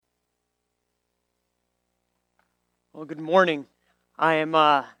Well, good morning. I am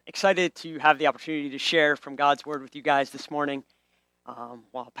excited to have the opportunity to share from God's Word with you guys this morning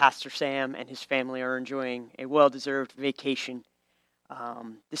while Pastor Sam and his family are enjoying a well-deserved vacation.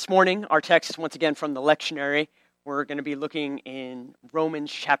 This morning, our text is once again from the lectionary. We're going to be looking in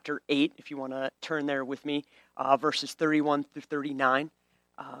Romans chapter 8, if you want to turn there with me, verses 31 through 39.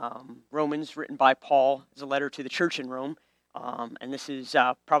 Romans, written by Paul, is a letter to the church in Rome. And this is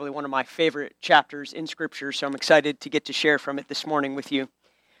probably one of my favorite chapters in Scripture, so I'm excited to get to share from it this morning with you.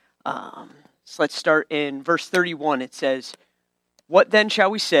 So let's start in verse 31. It says, "What then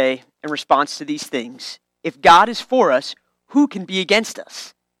shall we say in response to these things? If God is for us, who can be against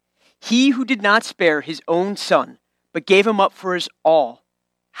us? He who did not spare his own son, but gave him up for us all,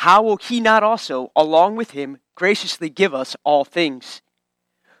 how will he not also, along with him, graciously give us all things?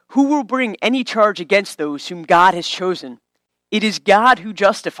 Who will bring any charge against those whom God has chosen? It is God who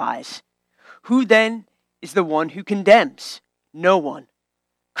justifies. Who then is the one who condemns? No one.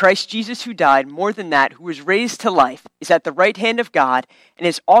 Christ Jesus, who died, more than that, who was raised to life, is at the right hand of God and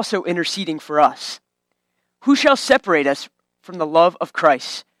is also interceding for us. Who shall separate us from the love of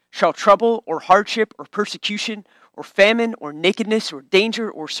Christ? Shall trouble or hardship or persecution or famine or nakedness or danger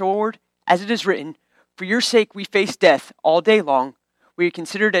or sword? As it is written, for your sake we face death all day long. We are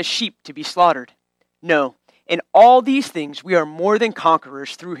considered as sheep to be slaughtered. No. In all these things we are more than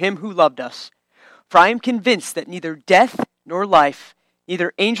conquerors through him who loved us. For I am convinced that neither death nor life,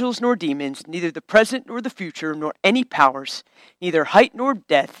 neither angels nor demons, neither the present nor the future, nor any powers, neither height nor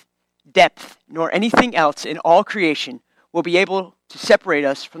depth, nor anything else in all creation will be able to separate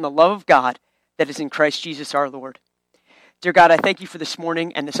us from the love of God that is in Christ Jesus our Lord." Dear God, I thank you for this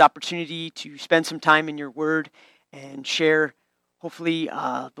morning and this opportunity to spend some time in your word and share, hopefully,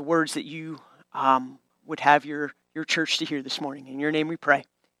 the words that you would have your church to hear this morning. In your name we pray.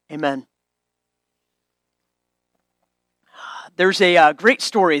 Amen. There's a great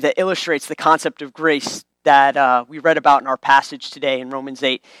story that illustrates the concept of grace that we read about in our passage today in Romans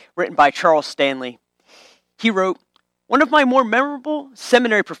 8, written by Charles Stanley. He wrote, "One of my more memorable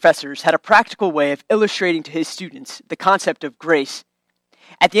seminary professors had a practical way of illustrating to his students the concept of grace.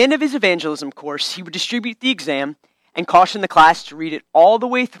 At the end of his evangelism course, he would distribute the exam and caution the class to read it all the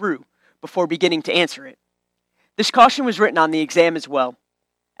way through before beginning to answer it. This caution was written on the exam as well.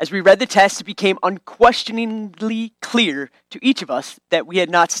 As we read the test, it became unquestioningly clear to each of us that we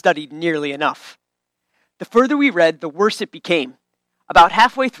had not studied nearly enough. The further we read, the worse it became. About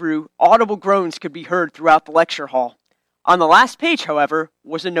halfway through, audible groans could be heard throughout the lecture hall. On the last page, however,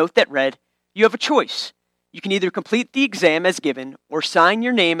 was a note that read, 'You have a choice. You can either complete the exam as given or sign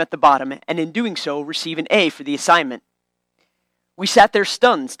your name at the bottom and in doing so receive an A for the assignment.' We sat there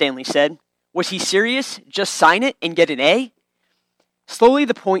stunned," Stanley said. Was he serious? Just sign it and get an A? Slowly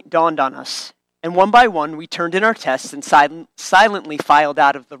the point dawned on us, and one by one we turned in our tests and silently filed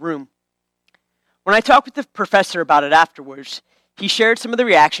out of the room. When I talked with the professor about it afterwards, he shared some of the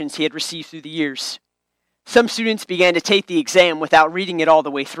reactions he had received through the years. Some students began to take the exam without reading it all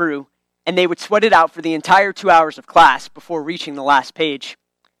the way through, and they would sweat it out for the entire 2 hours of class before reaching the last page.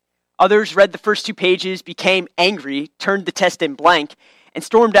 Others read the first 2 pages, became angry, turned the test in blank, and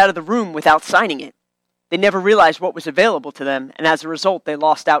stormed out of the room without signing it. They never realized what was available to them, and as a result, they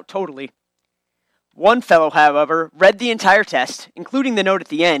lost out totally. One fellow, however, read the entire test, including the note at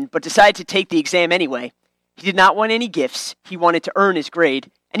the end, but decided to take the exam anyway. He did not want any gifts. He wanted to earn his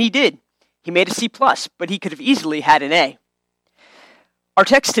grade, and he did. He made a C+, but he could have easily had an A. Our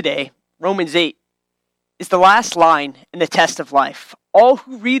text today, Romans 8, is the last line in the test of life. All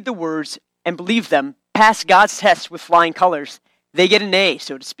who read the words and believe them pass God's test with flying colors. They get an A,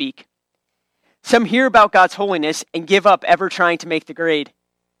 so to speak. Some hear about God's holiness and give up ever trying to make the grade.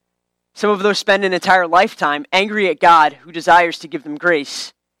 Some of those spend an entire lifetime angry at God who desires to give them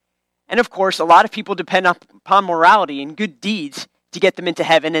grace. And of course, a lot of people depend upon morality and good deeds to get them into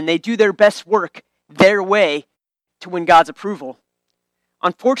heaven, and they do their best work their way to win God's approval.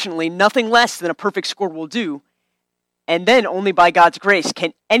 Unfortunately, nothing less than a perfect score will do, and then only by God's grace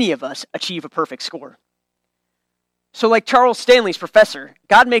can any of us achieve a perfect score. So like Charles Stanley's professor,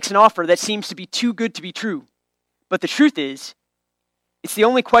 God makes an offer that seems to be too good to be true. But the truth is, it's the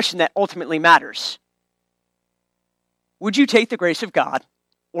only question that ultimately matters. Would you take the grace of God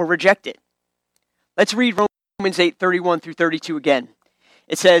or reject it? Let's read Romans 8, 31 through 32 again.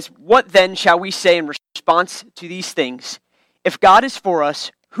 It says, "What then shall we say in response to these things? If God is for us,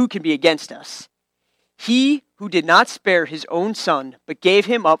 who can be against us? He who did not spare his own son, but gave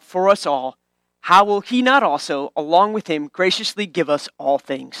him up for us all, how will he not also, along with him, graciously give us all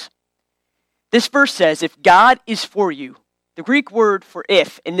things?" This verse says, if God is for you. The Greek word for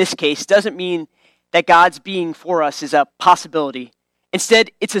if, in this case, doesn't mean that God's being for us is a possibility.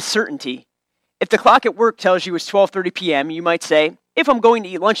 Instead, it's a certainty. If the clock at work tells you it's 12:30 p.m., you might say, if I'm going to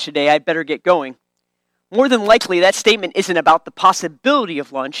eat lunch today, I'd better get going. More than likely, that statement isn't about the possibility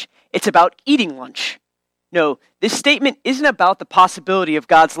of lunch, it's about eating lunch. No, this statement isn't about the possibility of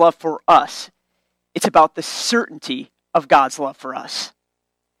God's love for us. It's about the certainty of God's love for us.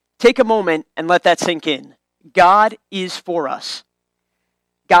 Take a moment and let that sink in. God is for us.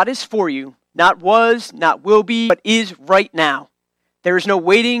 God is for you, not was, not will be, but is right now. There is no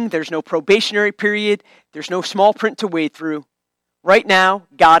waiting, there's no probationary period, there's no small print to wade through. Right now,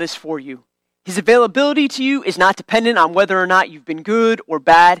 God is for you. His availability to you is not dependent on whether or not you've been good or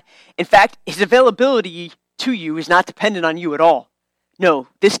bad. In fact, his availability to you is not dependent on you at all. No,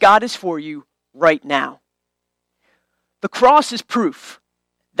 this God is for you right now. The cross is proof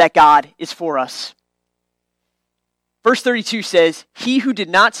that God is for us. Verse 32 says, "He who did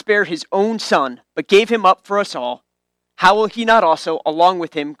not spare his own son, but gave him up for us all, how will he not also, along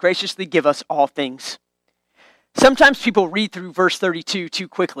with him, graciously give us all things?" Sometimes people read through verse 32 too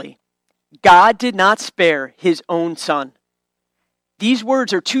quickly. God did not spare his own son. These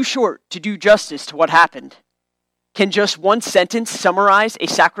words are too short to do justice to what happened. Can just one sentence summarize a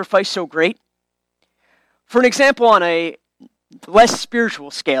sacrifice so great? For an example on a less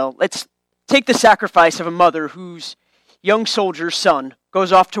spiritual scale, let's take the sacrifice of a mother whose young soldier's son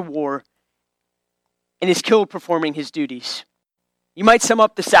goes off to war and is killed performing his duties. You might sum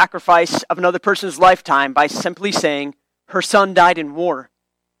up the sacrifice of another person's lifetime by simply saying, her son died in war.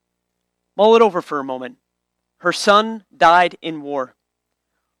 Mull it over for a moment. Her son died in war.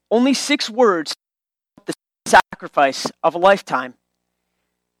 Only 6 words the sacrifice of a lifetime.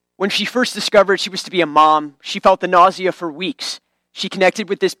 When she first discovered she was to be a mom, she felt the nausea for weeks. She connected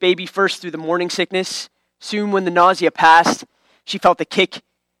with this baby first through the morning sickness. Soon, when the nausea passed, she felt the kick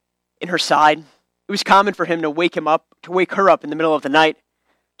in her side. It was common for him to wake her up in the middle of the night.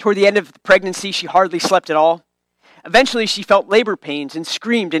 Toward the end of the pregnancy, she hardly slept at all. Eventually, she felt labor pains and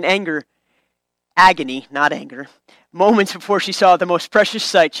screamed in agony, not anger, moments before she saw the most precious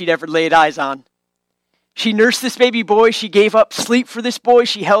sight she'd ever laid eyes on. She nursed this baby boy. She gave up sleep for this boy.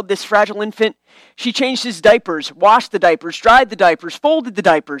 She held this fragile infant. She changed his diapers, washed the diapers, dried the diapers, folded the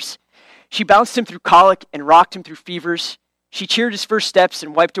diapers. She bounced him through colic and rocked him through fevers. She cheered his first steps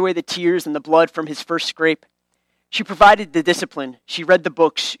and wiped away the tears and the blood from his first scrape. She provided the discipline. She read the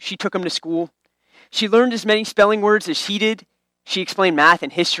books. She took him to school. She learned as many spelling words as he did. She explained math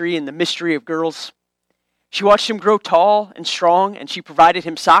and history and the mystery of girls. She watched him grow tall and strong, and she provided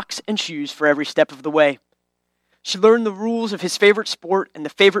him socks and shoes for every step of the way. She learned the rules of his favorite sport and the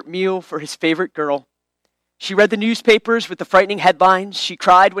favorite meal for his favorite girl. She read the newspapers with the frightening headlines. She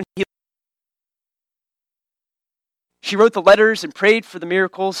cried when he... She wrote the letters and prayed for the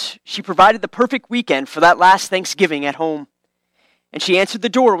miracles. She provided the perfect weekend for that last Thanksgiving at home. And she answered the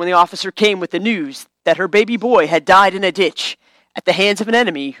door when the officer came with the news that her baby boy had died in a ditch at the hands of an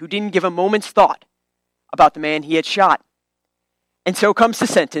enemy who didn't give a moment's thought about the man he had shot. And so comes the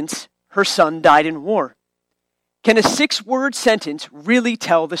sentence, her son died in war. Can a 6-word sentence really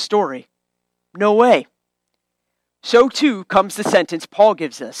tell the story? No way. So too comes the sentence Paul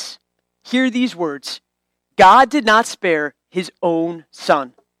gives us. Hear these words, God did not spare his own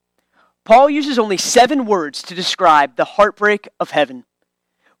son. Paul uses only 7 words to describe the heartbreak of heaven.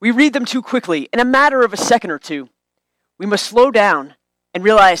 We read them too quickly, in a matter of a second or two. We must slow down and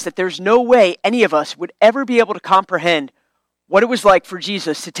realize that there's no way any of us would ever be able to comprehend what it was like for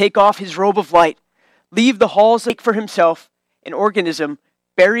Jesus to take off his robe of light, leave the halls and make for himself an organism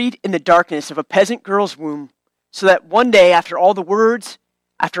buried in the darkness of a peasant girl's womb, so that one day, after all the words,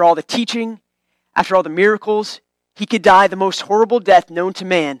 after all the teaching, after all the miracles, he could die the most horrible death known to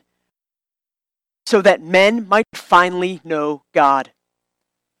man, so that men might finally know God,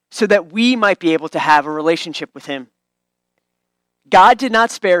 so that we might be able to have a relationship with him. God did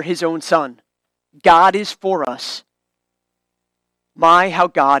not spare his own son. God is for us. My, how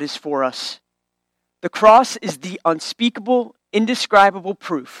God is for us. The cross is the unspeakable, indescribable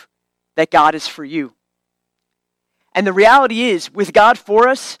proof that God is for you. And the reality is, with God for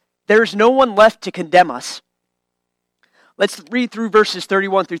us, there is no one left to condemn us. Let's read through verses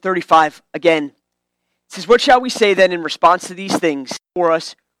 31 through 35 again. It says, what shall we say then in response to these things? For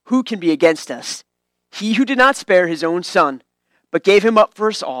us, who can be against us? He who did not spare his own son, but gave him up for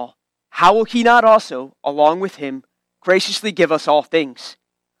us all, how will he not also, along with him, graciously give us all things?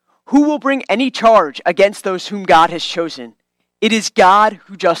 Who will bring any charge against those whom God has chosen? It is God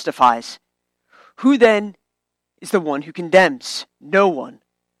who justifies. Who then is the one who condemns? No one.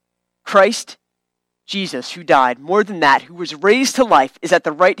 Christ Jesus, who died, more than that, who was raised to life, is at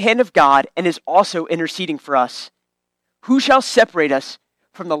the right hand of God and is also interceding for us. Who shall separate us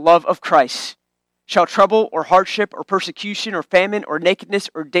from the love of Christ? Shall trouble or hardship or persecution or famine or nakedness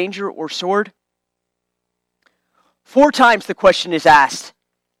or danger or sword? 4 times the question is asked,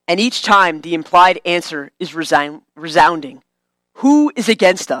 and each time the implied answer is resounding. Who is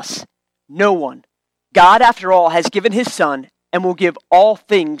against us? No one. God, after all, has given his Son and will give all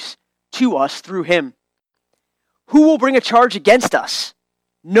things to us through him. Who will bring a charge against us?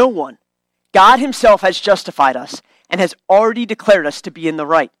 No one. God himself has justified us and has already declared us to be in the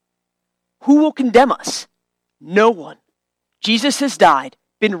right. Who will condemn us? No one. Jesus has died,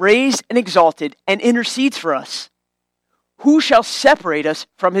 been raised and exalted, and intercedes for us. Who shall separate us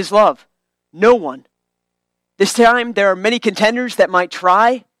from his love? No one. This time there are many contenders that might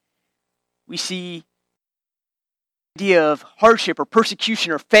try. We see the idea of hardship or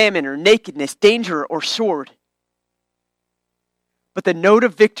persecution or famine or nakedness, danger or sword. But the note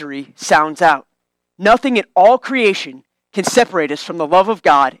of victory sounds out. Nothing in all creation can separate us from the love of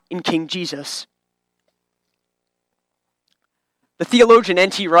God in King Jesus. The theologian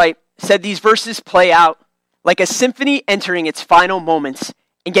N.T. Wright said these verses play out like a symphony entering its final moments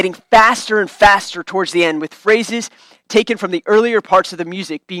and getting faster and faster towards the end, with phrases taken from the earlier parts of the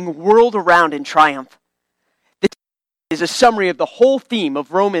music being whirled around in triumph. This is a summary of the whole theme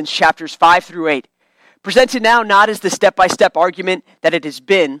of Romans chapters 5 through 8, presented now not as the step-by-step argument that it has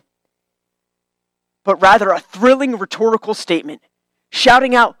been, but rather a thrilling rhetorical statement,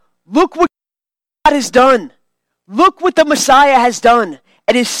 shouting out, look what God has done! Look what the Messiah has done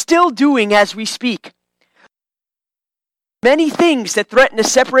and is still doing as we speak. Many things that threaten to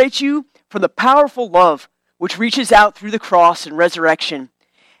separate you from the powerful love which reaches out through the cross and resurrection,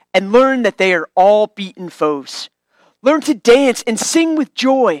 and learn that they are all beaten foes. Learn to dance and sing with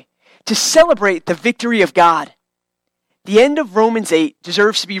joy to celebrate the victory of God. The end of Romans 8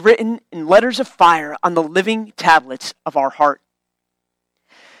 deserves to be written in letters of fire on the living tablets of our heart.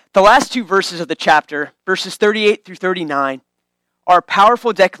 The last 2 verses of the chapter, verses 38 through 39, are a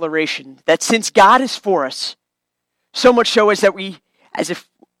powerful declaration that since God is for us, so much so as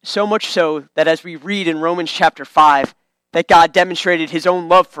we read in Romans chapter 5, that God demonstrated his own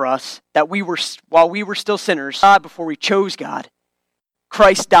love for us, that while we were still sinners, before we chose God,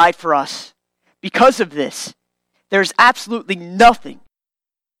 Christ died for us. Because of this, there's absolutely nothing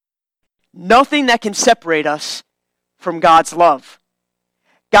that can separate us from God's love.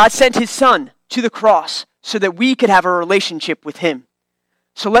 God sent his Son to the cross so that we could have a relationship with him.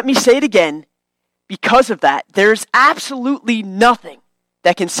 So let me say it again. Because of that, there's absolutely nothing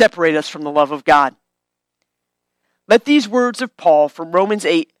that can separate us from the love of God. Let these words of Paul from Romans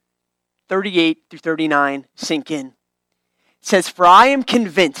 8, 38 through 39 sink in. It says, "For I am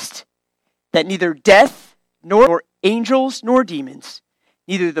convinced that neither death, nor angels, nor demons,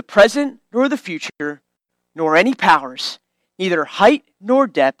 neither the present nor the future, nor any powers, neither height nor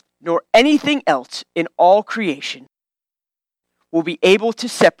depth, nor anything else in all creation will be able to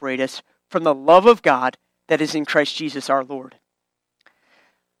separate us from the love of God that is in Christ Jesus our Lord."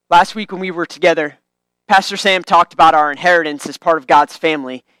 Last week when we were together, Pastor Sam talked about our inheritance as part of God's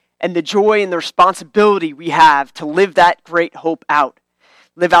family and the joy and the responsibility we have to live that great hope out,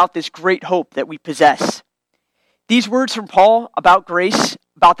 live out this great hope that we possess. These words from Paul about grace,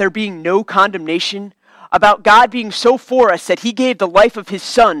 about there being no condemnation, about God being so for us that he gave the life of his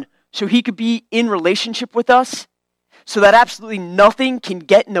Son so he could be in relationship with us, so that absolutely nothing can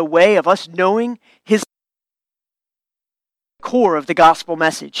get in the way of us knowing his core of the gospel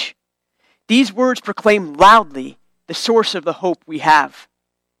message. These words proclaim loudly the source of the hope we have.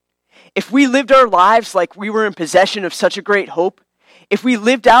 If we lived our lives like we were in possession of such a great hope, if we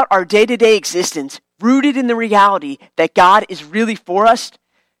lived out our day-to-day existence rooted in the reality that God is really for us,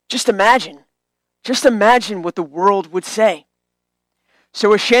 just imagine what the world would say.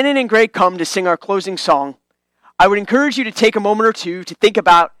 So as Shannon and Greg come to sing our closing song, I would encourage you to take a moment or two to think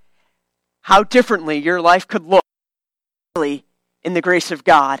about how differently your life could look in the grace of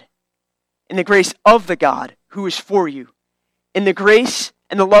God, in the grace of the God who is for you, in the grace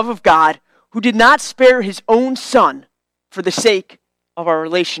and the love of God who did not spare his own Son for the sake of our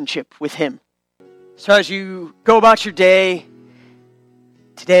relationship with him. So as you go about your day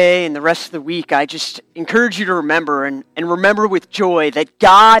today and the rest of the week, I just encourage you to remember and remember with joy that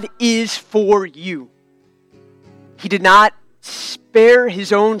God is for you. He did not spare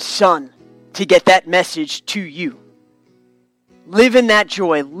his own Son to get that message to you. Live in that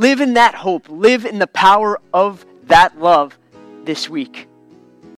joy, live in that hope, live in the power of that love this week.